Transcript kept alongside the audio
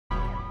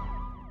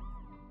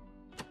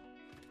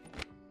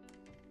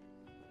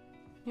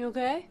You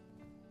okay?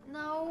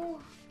 No.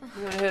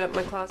 You wanna hit up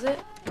my closet?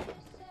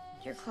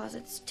 Your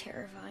closet's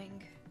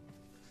terrifying.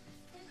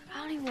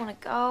 I don't even want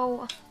to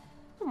go.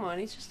 Come on,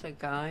 he's just a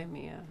guy,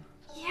 Mia.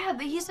 Yeah,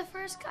 but he's the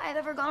first guy I've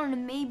ever gone on a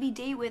maybe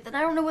date with, and I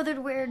don't know whether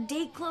to wear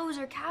date clothes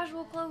or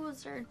casual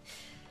clothes or...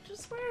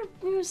 Just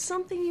wear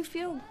something you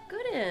feel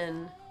good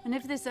in. And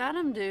if this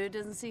Adam dude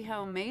doesn't see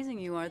how amazing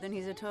you are, then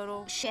he's a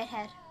total...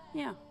 shithead.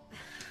 Yeah.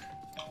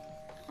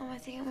 Oh, I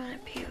think I'm gonna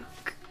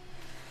puke.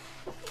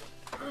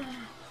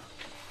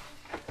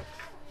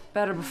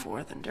 Better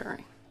before than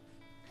during.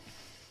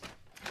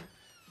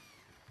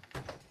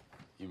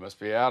 You must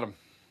be Adam.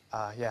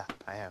 Yeah,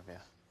 I am, yeah.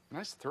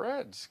 Nice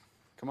threads.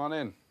 Come on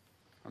in.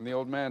 I'm the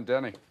old man,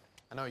 Denny.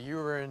 I know you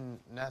were in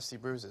Nasty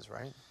Bruises,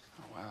 right?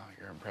 Oh, wow,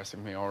 you're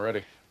impressing me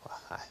already.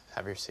 Well, I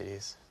have your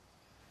CDs.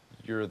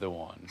 You're the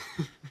one.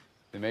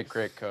 They make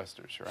great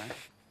coasters, right?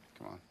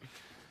 Come on.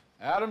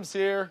 Adam's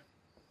here.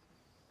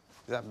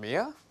 Is that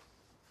Mia?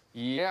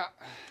 Yeah.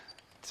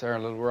 It's our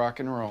little rock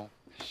and roll.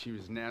 She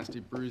was Nasty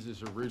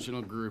Bruises'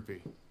 original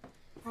groupie.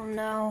 Oh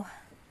no.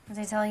 Are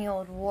they telling you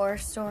old war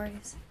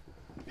stories?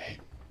 Hey.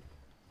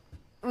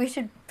 We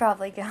should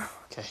probably go.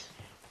 Okay.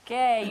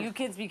 Okay, you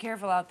kids be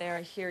careful out there.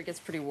 I hear it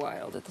gets pretty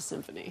wild at the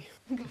symphony.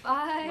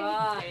 Goodbye.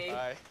 Bye.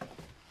 Bye.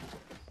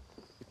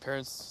 Your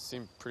parents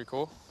seem pretty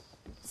cool.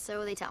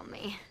 So they tell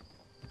me.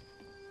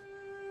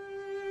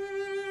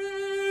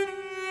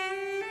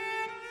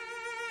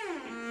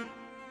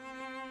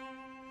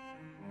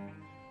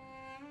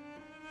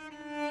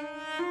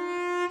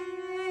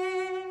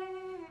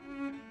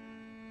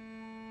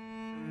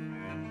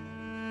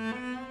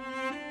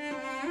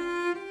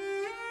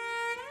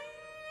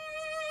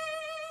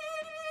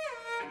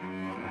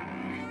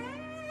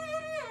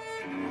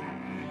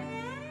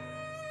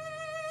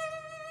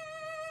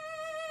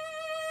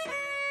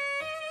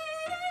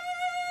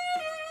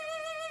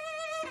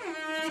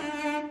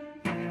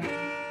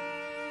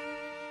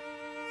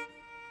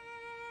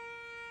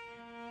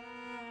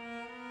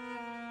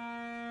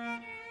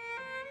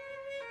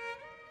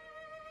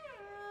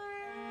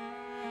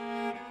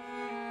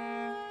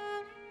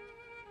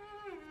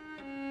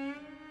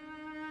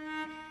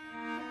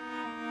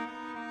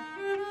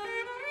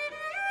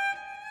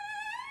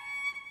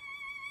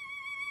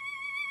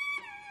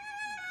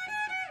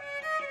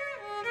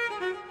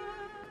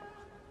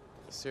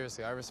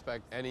 Seriously, I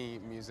respect any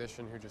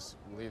musician who just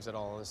leaves it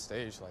all on the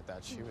stage like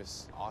that. She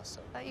was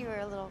awesome. I thought you were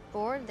a little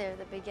bored there at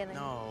the beginning.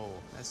 No,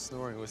 that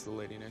snoring was the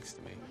lady next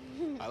to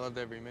me. I loved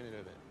every minute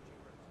of it.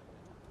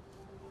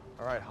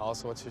 All right, Hal,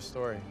 so what's your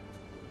story?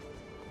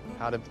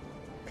 How did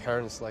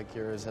parents like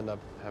yours end up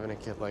having a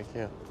kid like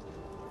you?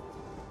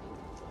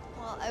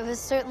 Well, I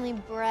was certainly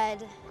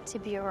bred to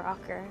be a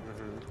rocker.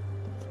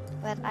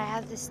 But I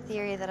have this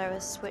theory that I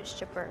was switched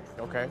at birth.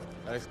 Okay,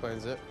 that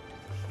explains it.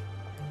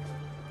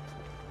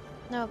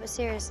 No, but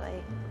seriously,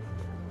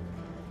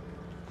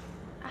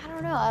 I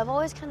don't know. I've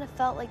always kind of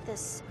felt like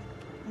this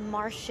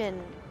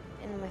Martian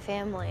in my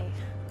family.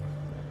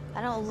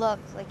 I don't look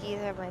like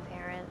either of my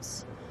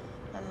parents.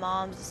 My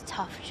mom's this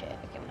tough chick,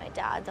 and my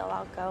dad's all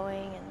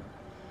outgoing, and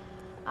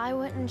I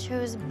went and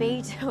chose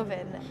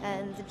Beethoven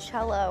and the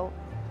cello.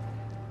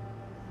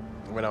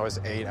 When I was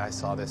 8, I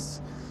saw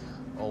this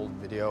old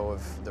video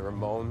of the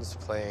Ramones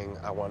playing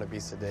I Want to Be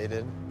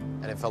Sedated,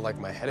 and it felt like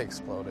my head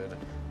exploded.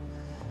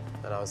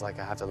 And I was like,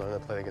 I have to learn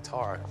to play the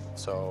guitar.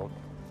 So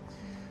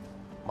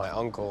my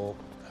uncle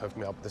hooked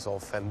me up with this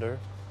old Fender.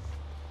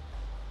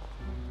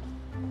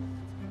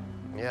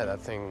 Yeah,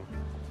 that thing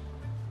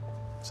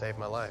saved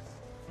my life.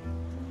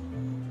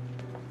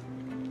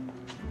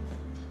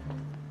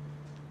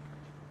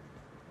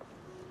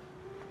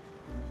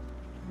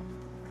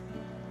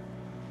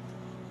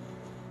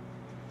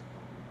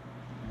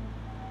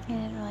 You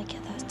didn't really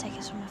get those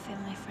tickets from a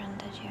family friend,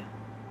 did you?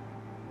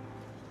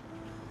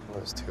 It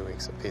was 2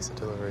 weeks of pizza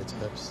delivery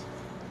tips.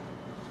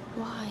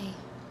 Why?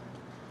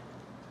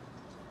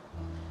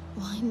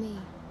 Why me?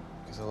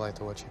 Because I like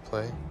to watch you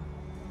play.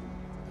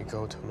 You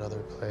go to another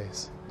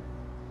place.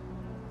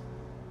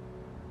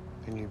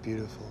 And you're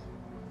beautiful.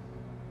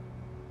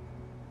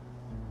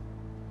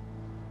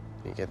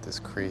 You get this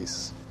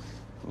crease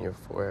in your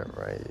forehead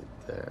right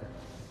there.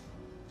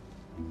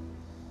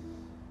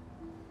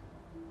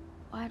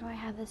 Why do I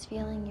have this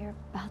feeling you're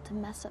about to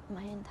mess up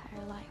my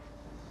entire life?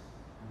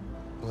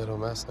 A little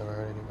mess never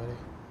hurt anybody.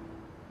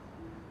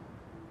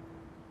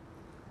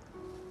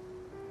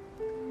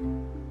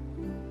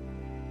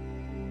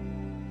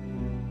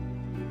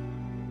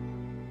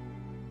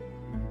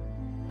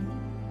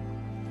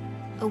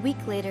 A week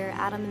later,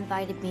 Adam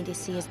invited me to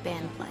see his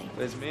band play.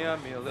 Liz Mia,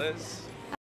 Mia Liz.